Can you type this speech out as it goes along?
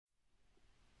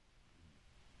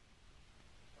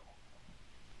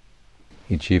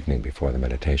Each evening before the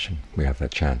meditation, we have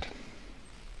that chant.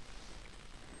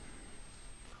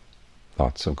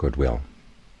 Thoughts of goodwill.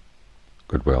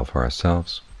 Goodwill for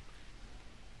ourselves,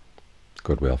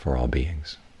 goodwill for all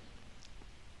beings.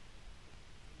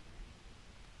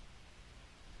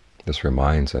 This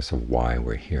reminds us of why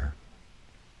we're here.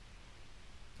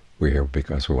 We're here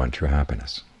because we want true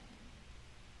happiness.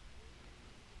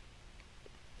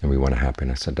 And we want a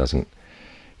happiness that doesn't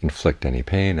inflict any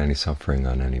pain, any suffering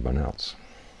on anyone else.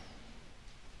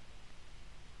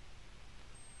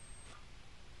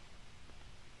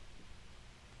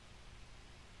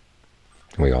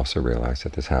 And we also realize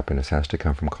that this happiness has to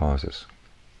come from causes.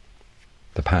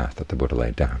 The path that the Buddha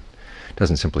laid down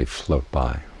doesn't simply float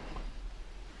by.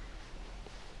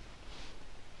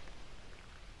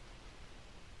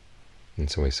 And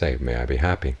so we say, may I be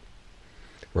happy.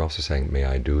 We're also saying, may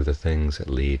I do the things that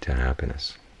lead to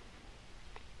happiness.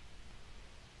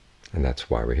 And that's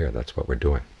why we're here. That's what we're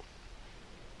doing.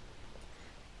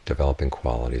 Developing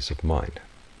qualities of mind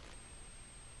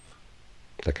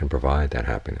that can provide that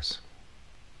happiness.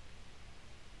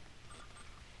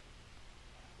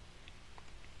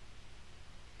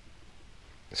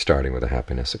 Starting with the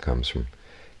happiness that comes from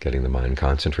getting the mind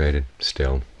concentrated,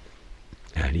 still,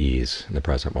 at ease in the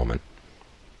present moment.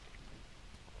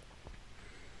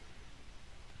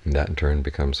 And that in turn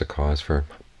becomes a cause for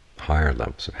higher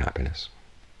levels of happiness,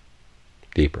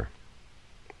 deeper,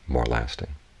 more lasting.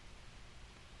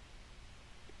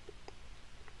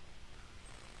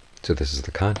 So this is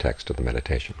the context of the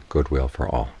meditation, goodwill for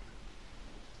all,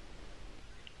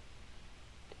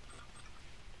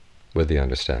 with the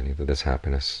understanding that this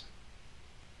happiness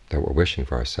that we're wishing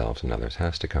for ourselves and others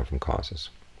has to come from causes.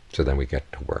 So then we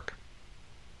get to work.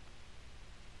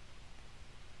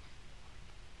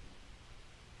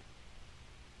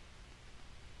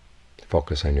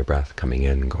 Focus on your breath coming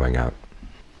in and going out.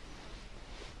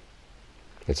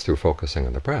 It's through focusing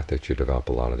on the breath that you develop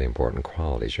a lot of the important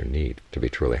qualities you need to be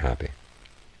truly happy.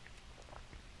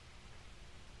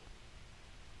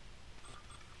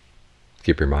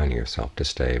 Keep reminding yourself to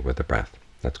stay with the breath.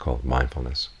 That's called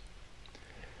mindfulness.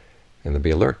 And then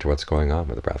be alert to what's going on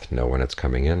with the breath. Know when it's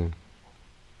coming in,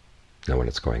 know when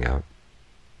it's going out.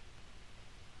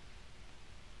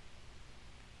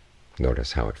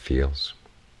 Notice how it feels,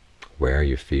 where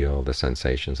you feel the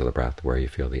sensations of the breath, where you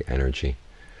feel the energy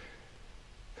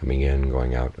coming in,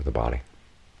 going out of the body.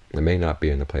 It may not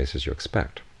be in the places you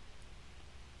expect.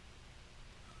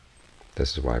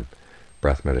 This is why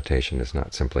breath meditation is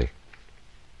not simply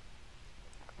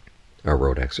a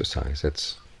rote exercise.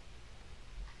 It's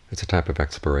a type of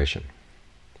exploration,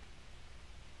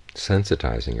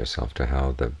 sensitizing yourself to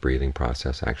how the breathing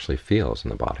process actually feels in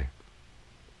the body.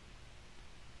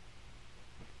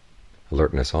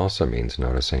 Alertness also means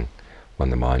noticing when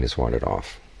the mind is wandered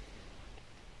off.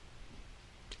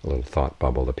 A little thought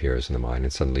bubble appears in the mind,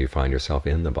 and suddenly you find yourself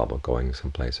in the bubble, going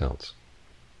someplace else.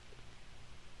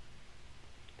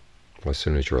 Well, as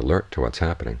soon as you're alert to what's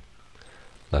happening,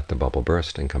 let the bubble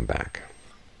burst and come back.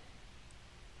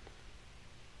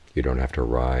 You don't have to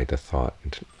ride the thought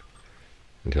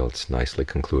until it's nicely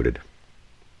concluded.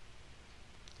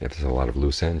 If there's a lot of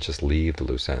loose ends, just leave the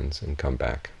loose ends and come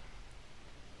back.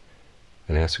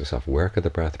 And ask yourself, where could the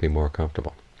breath be more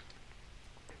comfortable?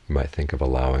 You might think of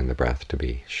allowing the breath to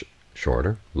be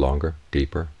shorter, longer,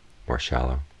 deeper, more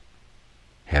shallow,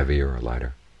 heavier or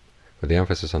lighter. With the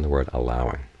emphasis on the word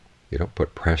allowing. You don't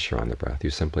put pressure on the breath. You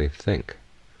simply think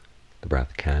the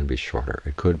breath can be shorter.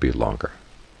 It could be longer.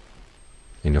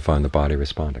 And you'll find the body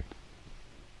responding.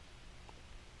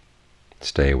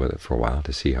 Stay with it for a while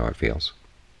to see how it feels.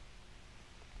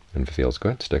 And if it feels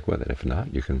good, stick with it. If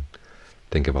not, you can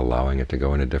think of allowing it to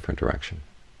go in a different direction,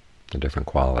 a different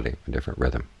quality, a different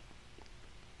rhythm.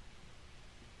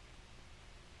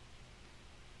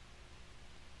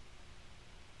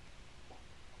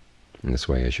 In this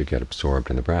way, as you get absorbed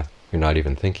in the breath, you're not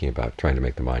even thinking about trying to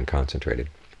make the mind concentrated.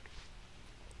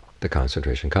 The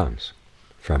concentration comes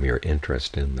from your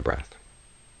interest in the breath.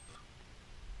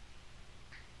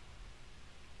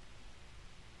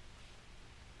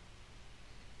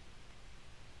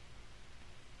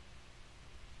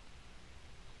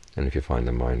 And if you find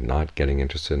the mind not getting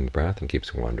interested in the breath and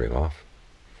keeps wandering off,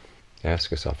 ask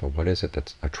yourself, well, what is it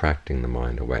that's attracting the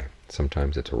mind away?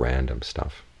 Sometimes it's random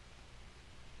stuff,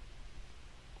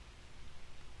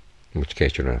 in which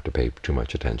case you don't have to pay too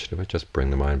much attention to it. Just bring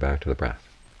the mind back to the breath.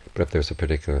 But if there's a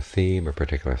particular theme or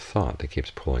particular thought that keeps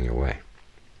pulling you away,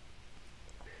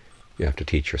 you have to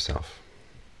teach yourself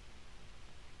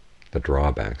the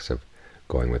drawbacks of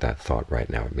going with that thought right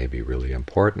now. It may be really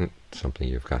important, something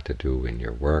you've got to do in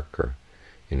your work or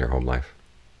in your home life.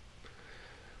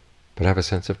 But have a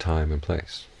sense of time and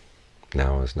place.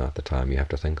 Now is not the time you have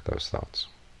to think those thoughts.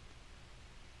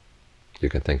 You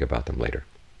can think about them later.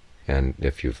 And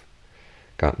if you've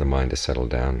gotten the mind to settle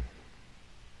down,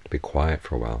 to be quiet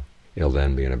for a while, you'll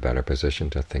then be in a better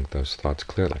position to think those thoughts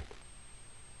clearly.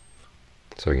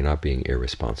 So you're not being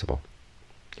irresponsible.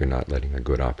 You're not letting a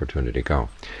good opportunity go.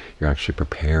 You're actually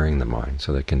preparing the mind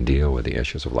so that it can deal with the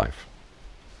issues of life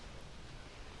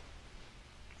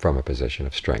from a position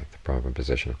of strength, from a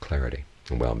position of clarity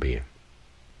and well-being.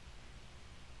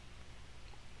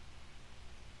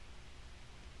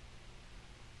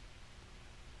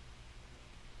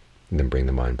 And then bring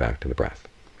the mind back to the breath.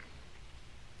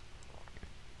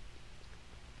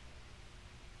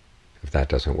 If that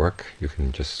doesn't work, you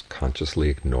can just consciously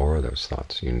ignore those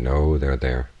thoughts. You know they're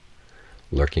there,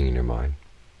 lurking in your mind,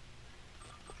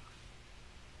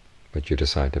 but you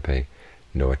decide to pay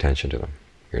no attention to them.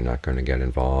 You're not going to get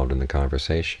involved in the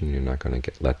conversation. You're not going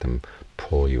to let them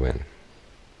pull you in.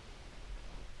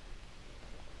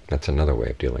 That's another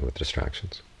way of dealing with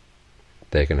distractions.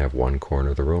 They can have one corner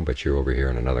of the room, but you're over here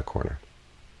in another corner,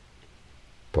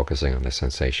 focusing on the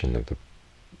sensation of the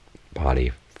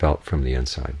body felt from the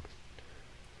inside.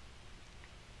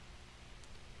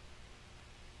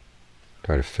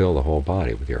 Try to fill the whole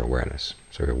body with your awareness.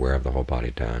 So you're aware of the whole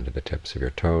body down to the tips of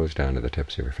your toes, down to the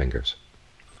tips of your fingers.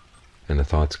 And the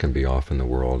thoughts can be off in the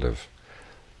world of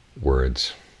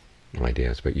words,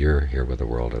 ideas, but you're here with the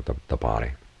world of the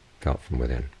body, felt from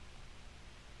within.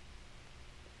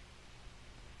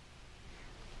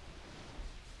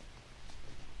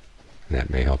 And that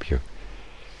may help you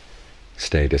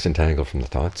stay disentangled from the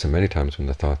thoughts. And many times when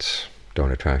the thoughts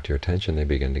don't attract your attention, they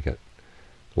begin to get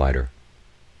lighter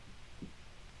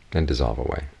and dissolve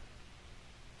away.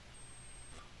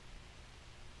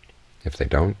 If they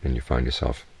don't, and you find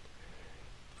yourself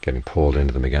getting pulled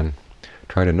into them again,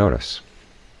 try to notice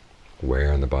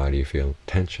where in the body you feel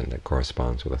tension that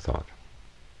corresponds with a thought.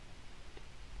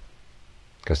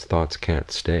 Because thoughts can't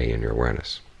stay in your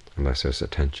awareness unless there's a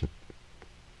tension,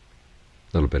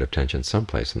 a little bit of tension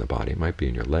someplace in the body. It might be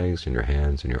in your legs, in your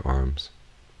hands, in your arms,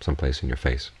 someplace in your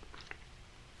face.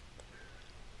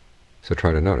 So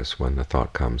try to notice when the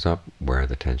thought comes up where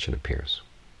the tension appears.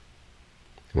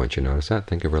 And once you notice that,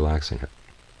 think of relaxing it.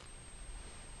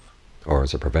 Or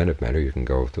as a preventive matter, you can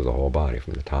go through the whole body,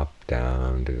 from the top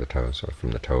down to the toes, or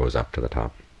from the toes up to the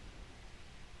top,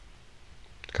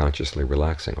 consciously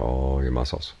relaxing all your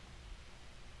muscles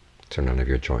so none of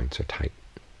your joints are tight.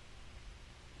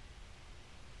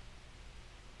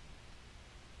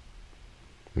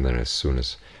 And then as soon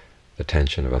as the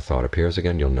tension of a thought appears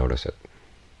again, you'll notice it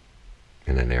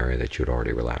in an area that you'd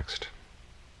already relaxed.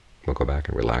 We'll go back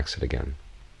and relax it again.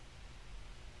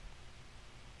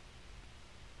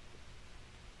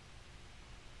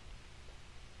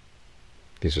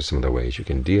 These are some of the ways you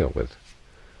can deal with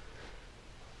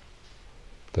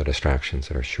the distractions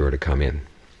that are sure to come in.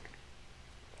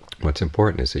 What's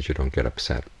important is that you don't get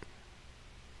upset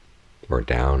or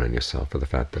down on yourself for the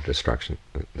fact that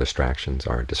distractions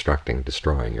are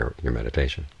destroying your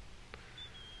meditation.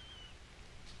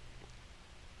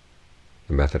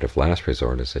 The method of last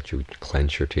resort is that you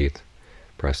clench your teeth,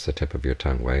 press the tip of your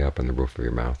tongue way up in the roof of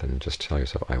your mouth, and just tell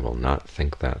yourself, I will not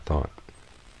think that thought.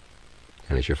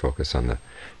 And as you focus on the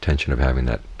tension of having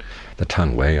the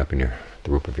tongue way up in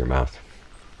the roof of your mouth,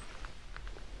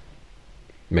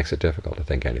 it makes it difficult to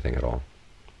think anything at all.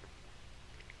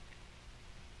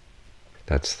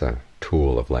 That's the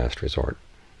tool of last resort.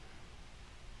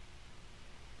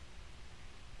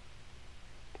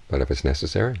 But if it's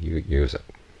necessary, you use it.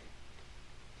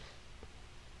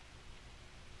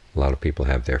 A lot of people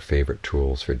have their favorite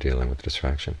tools for dealing with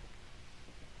distraction.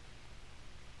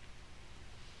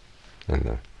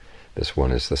 And this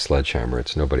one is the sledgehammer.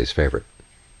 It's nobody's favorite.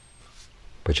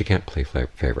 But you can't play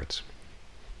favorites.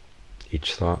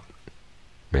 Each thought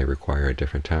may require a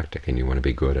different tactic, and you want to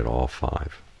be good at all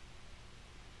 5.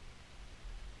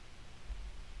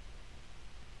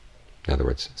 In other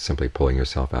words, simply pulling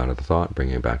yourself out of the thought,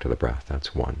 bringing it back to the breath.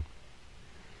 That's one.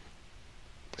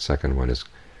 The second one is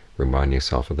reminding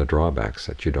yourself of the drawbacks,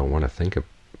 that you don't want to think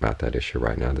about that issue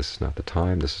right now. This is not the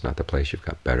time. This is not the place. You've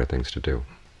got better things to do.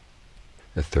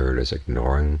 The third is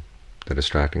ignoring the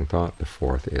distracting thought. The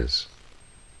fourth is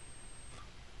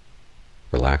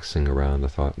relaxing around the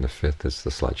thought. And the fifth is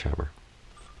the sledgehammer.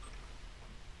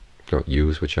 So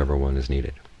use whichever one is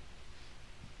needed.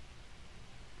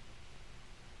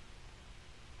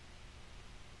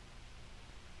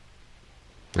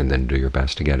 And then do your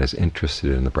best to get as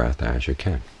interested in the breath as you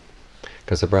can.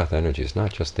 Because the breath energy is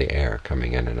not just the air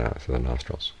coming in and out through the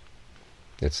nostrils.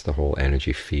 It's the whole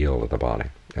energy field of the body,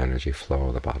 energy flow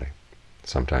of the body.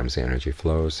 Sometimes the energy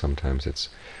flows, sometimes it's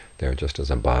there just as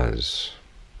a buzz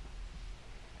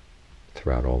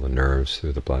throughout all the nerves,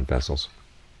 through the blood vessels.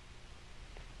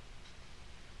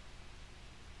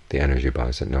 The energy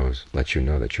buzz that lets you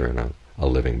know that you're in a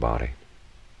living body,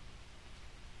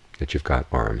 that you've got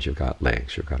arms, you've got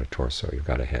legs, you've got a torso, you've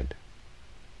got a head.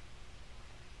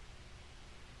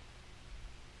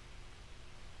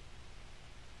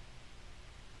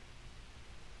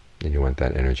 And you want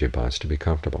that energy buzz to be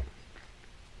comfortable.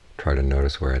 Try to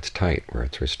notice where it's tight, where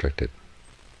it's restricted.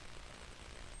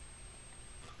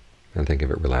 And think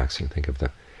of it relaxing. Think of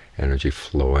the energy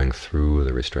flowing through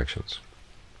the restrictions.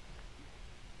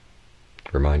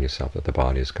 Remind yourself that the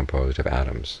body is composed of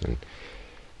atoms, and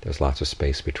there's lots of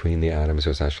space between the atoms.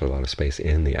 There's actually a lot of space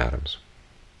in the atoms.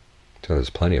 So there's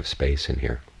plenty of space in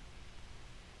here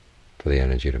for the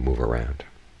energy to move around.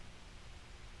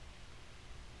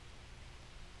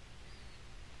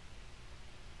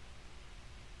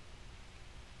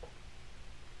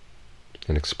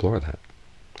 And explore that.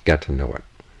 Get to know it.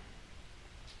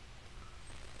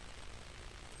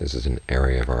 This is an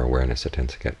area of our awareness that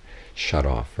tends to get shut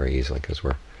off very easily because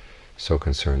we're so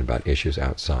concerned about issues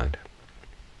outside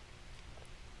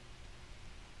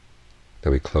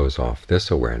that we close off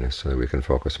this awareness so that we can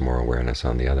focus more awareness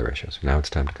on the other issues. Now it's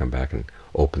time to come back and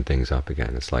open things up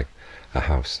again. It's like a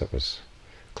house that was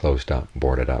closed up,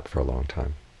 boarded up for a long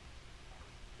time.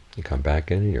 You come back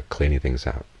in and you're cleaning things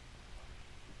out.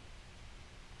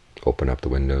 Open up the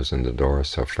windows and the doors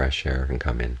so fresh air can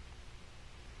come in.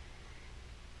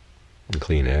 And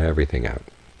clean everything out,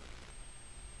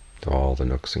 all the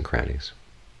nooks and crannies,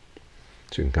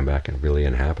 so you can come back and really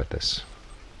inhabit this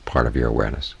part of your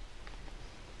awareness.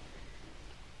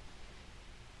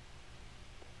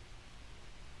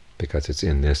 Because it's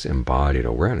in this embodied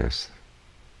awareness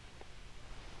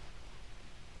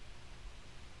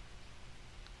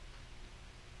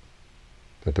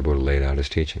that the Buddha laid out his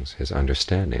teachings, his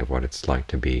understanding of what it's like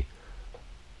to be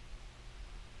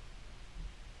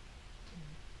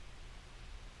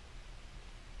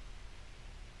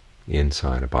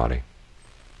inside a body,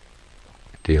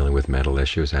 dealing with mental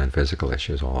issues and physical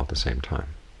issues all at the same time.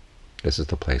 This is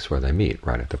the place where they meet,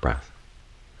 right at the breath.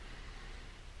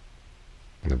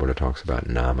 And the Buddha talks about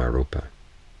nama rupa,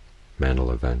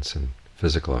 mental events and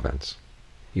physical events.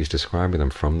 He's describing them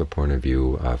from the point of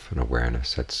view of an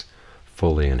awareness that's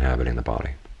fully inhabiting the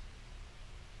body.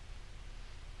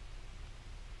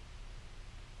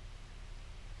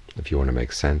 If you want to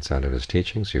make sense out of his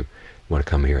teachings, you want to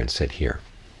come here and sit here.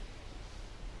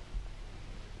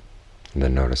 And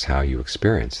then notice how you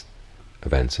experience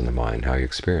events in the mind, how you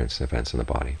experience events in the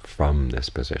body from this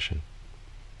position.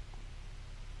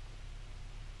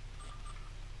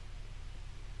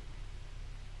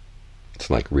 It's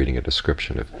like reading a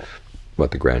description of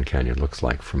what the Grand Canyon looks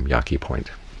like from Yaqui Point.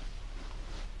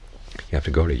 You have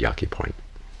to go to Yaqui Point.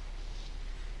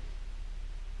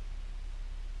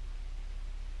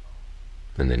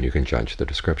 And then you can judge the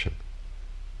description.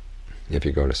 If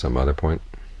you go to some other point,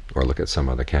 or look at some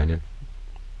other canyon,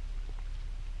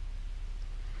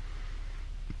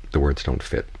 the words don't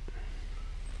fit.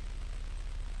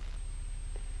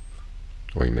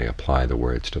 Or you may apply the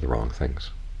words to the wrong things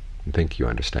and think you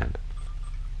understand.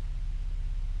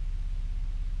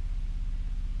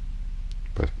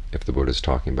 But if the Buddha is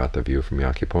talking about the view from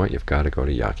Yaqui Point, you've got to go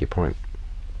to Yaqui Point.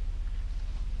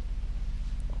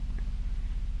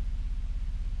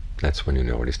 That's when you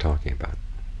know what he's talking about.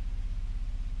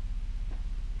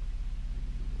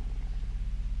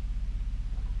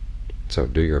 So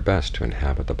do your best to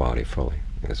inhabit the body fully.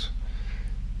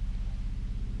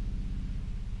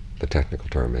 The technical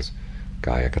term is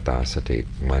kaya kata sati,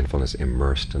 mindfulness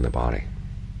immersed in the body.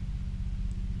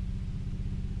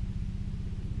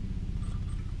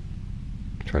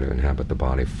 Try to inhabit the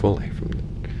body fully, from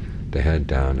the head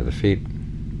down to the feet,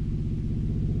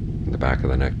 from the back of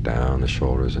the neck down the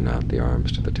shoulders and out the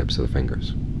arms to the tips of the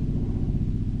fingers.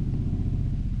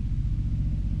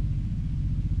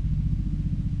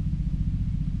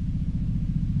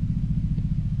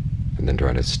 And then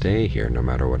try to stay here no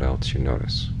matter what else you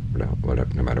notice, no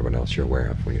matter what else you're aware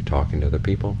of. When you're talking to other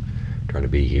people, try to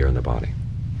be here in the body.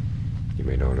 You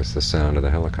may notice the sound of the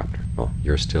helicopter. Well,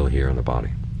 you're still here in the body.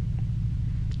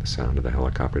 The sound of the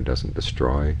helicopter doesn't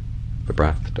destroy the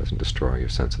breath, doesn't destroy your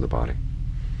sense of the body.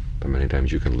 But many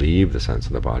times you can leave the sense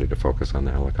of the body to focus on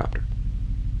the helicopter.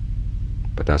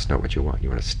 But that's not what you want. You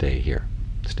want to stay here,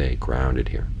 stay grounded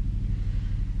here.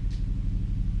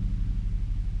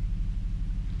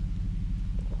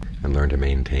 And learn to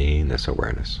maintain this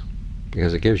awareness,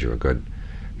 because it gives you a good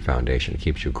foundation. It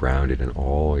keeps you grounded in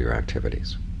all your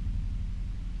activities.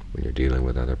 When you're dealing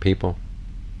with other people,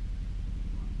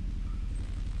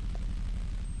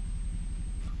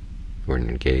 and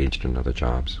engaged in other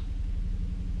jobs,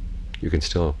 you can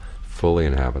still fully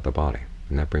inhabit the body,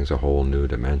 and that brings a whole new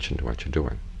dimension to what you're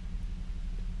doing,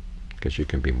 because you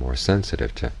can be more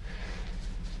sensitive to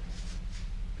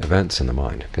events in the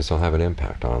mind, because they'll have an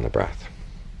impact on the breath,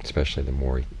 especially the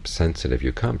more sensitive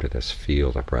you come to this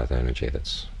field of breath energy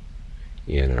that's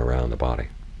in and around the body.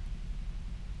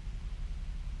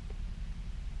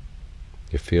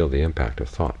 You feel the impact of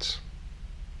thoughts.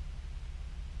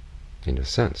 In a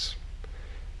sense,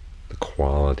 the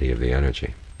quality of the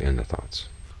energy in the thoughts,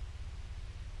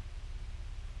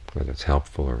 whether it's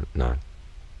helpful or not,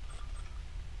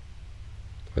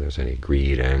 whether there's any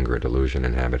greed, anger, or delusion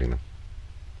inhabiting them.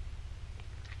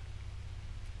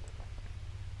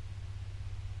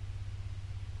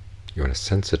 You want to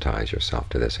sensitize yourself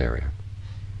to this area,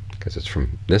 because it's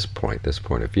from this point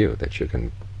of view, that you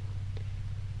can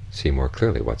see more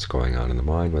clearly what's going on in the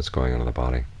mind, what's going on in the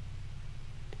body,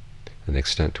 and the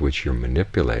extent to which you're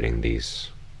manipulating these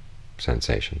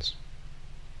sensations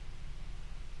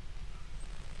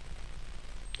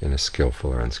in a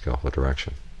skillful or unskillful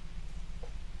direction.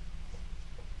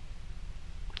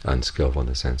 Unskillful in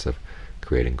the sense of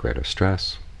creating greater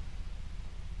stress,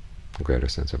 a greater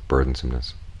sense of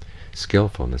burdensomeness.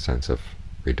 Skillful in the sense of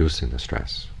reducing the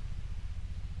stress.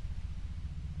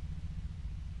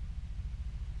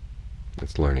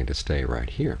 It's learning to stay right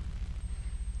here.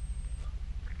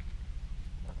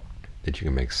 That you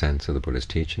can make sense of the Buddha's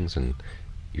teachings, and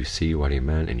you see what he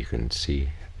meant, and you can see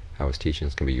how his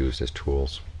teachings can be used as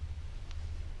tools.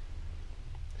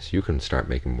 So you can start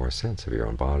making more sense of your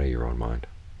own body, your own mind.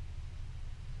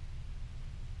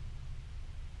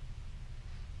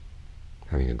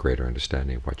 Having a greater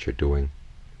understanding of what you're doing,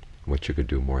 what you could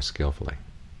do more skillfully,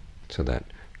 so that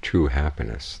true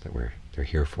happiness that they're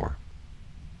here for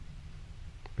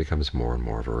becomes more and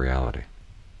more of a reality.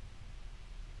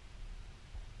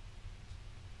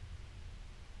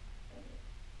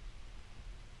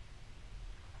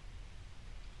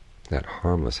 That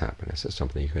harmless happiness is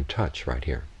something you can touch right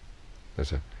here.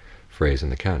 There's a phrase in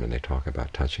the canon, they talk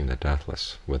about touching the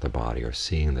deathless with the body, or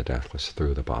seeing the deathless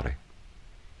through the body.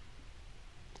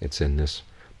 It's in this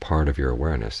part of your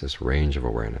awareness, this range of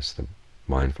awareness, the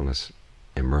mindfulness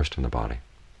immersed in the body,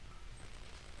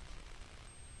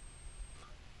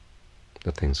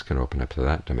 that things can open up to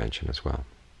that dimension as well.